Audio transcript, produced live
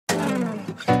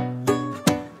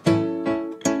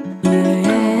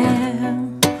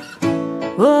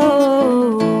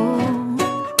Oh,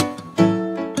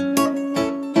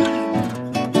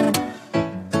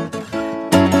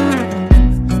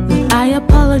 I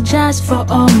apologize for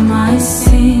all my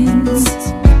sins.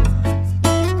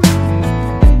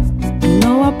 I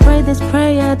know I prayed this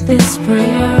prayer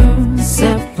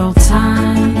several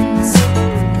times.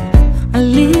 I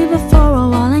leave it for a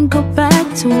while and go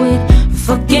back to it.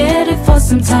 Forget it for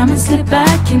some time and slip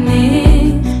back in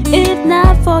it. If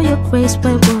not for your grace,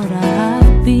 where would I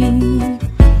be?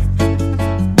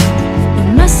 Your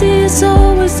mercy is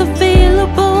always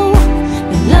available.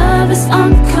 Your love is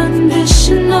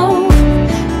unconditional.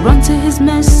 Run to His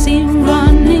mercy,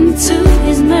 run into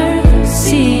His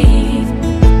mercy.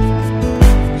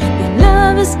 Your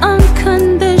love is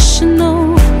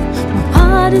unconditional. My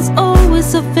heart is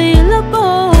always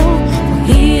available.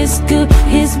 He is good,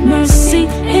 His mercy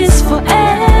is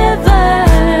forever.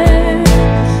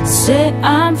 Say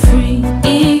I'm free,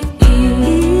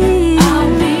 I'll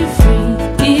be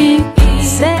free.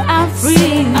 Say I'm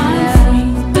free,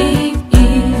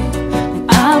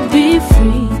 I'll be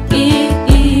free.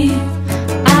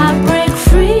 I break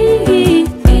free,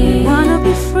 wanna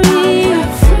be free.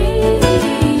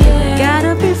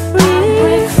 Gotta be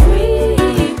free,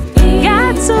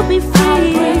 got to be free.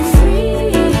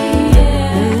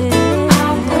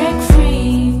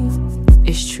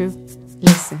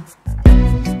 Listen.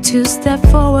 2 steps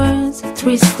forward,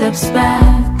 3 steps back.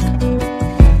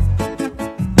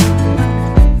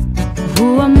 Who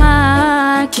am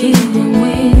I kidding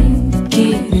with,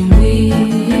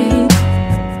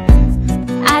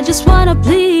 I just wanna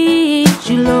please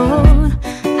you, Lord.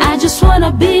 I just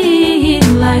wanna be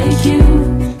like you.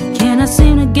 Can I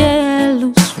seem to get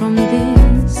loose from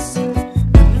this?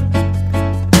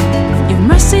 Your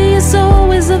mercy is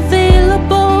always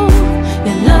available.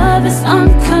 Your love is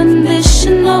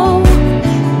unconditional.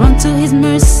 Run to His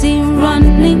mercy, run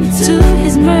into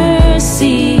His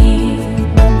mercy.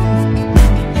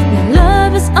 Your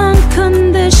love is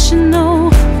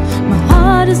unconditional. My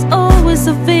heart is always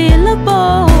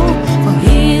available. For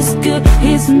He is good,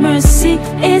 His mercy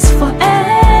is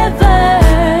forever.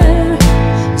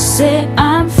 Say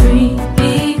I'm free,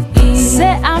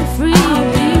 say I'm free.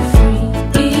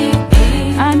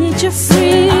 I need your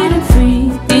freedom,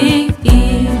 free.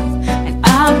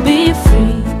 I'll be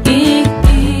free.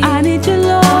 I need your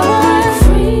Lord,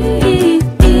 free.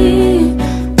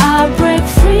 I'll break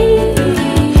free.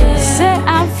 Say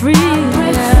I'm free.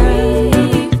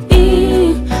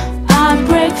 I'll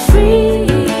break free.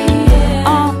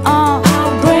 I'll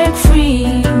break free.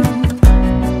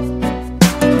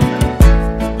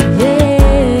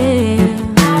 Yeah,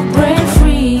 I'll break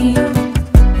free.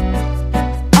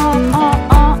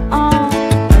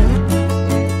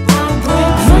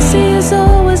 Mercy is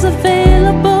always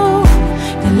available.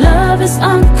 Your love is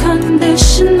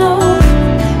unconditional.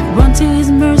 Run to His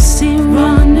mercy,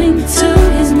 run into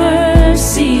His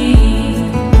mercy.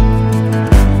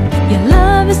 Your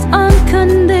love is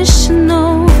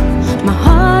unconditional. My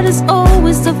heart is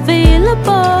always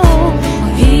available.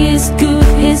 He is good,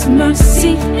 His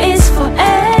mercy is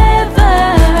forever.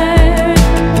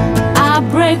 I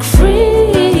break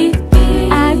free,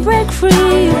 I break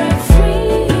free.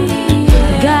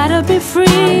 Gotta be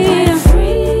free,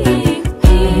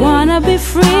 wanna be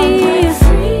free,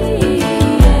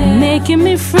 making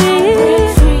me free.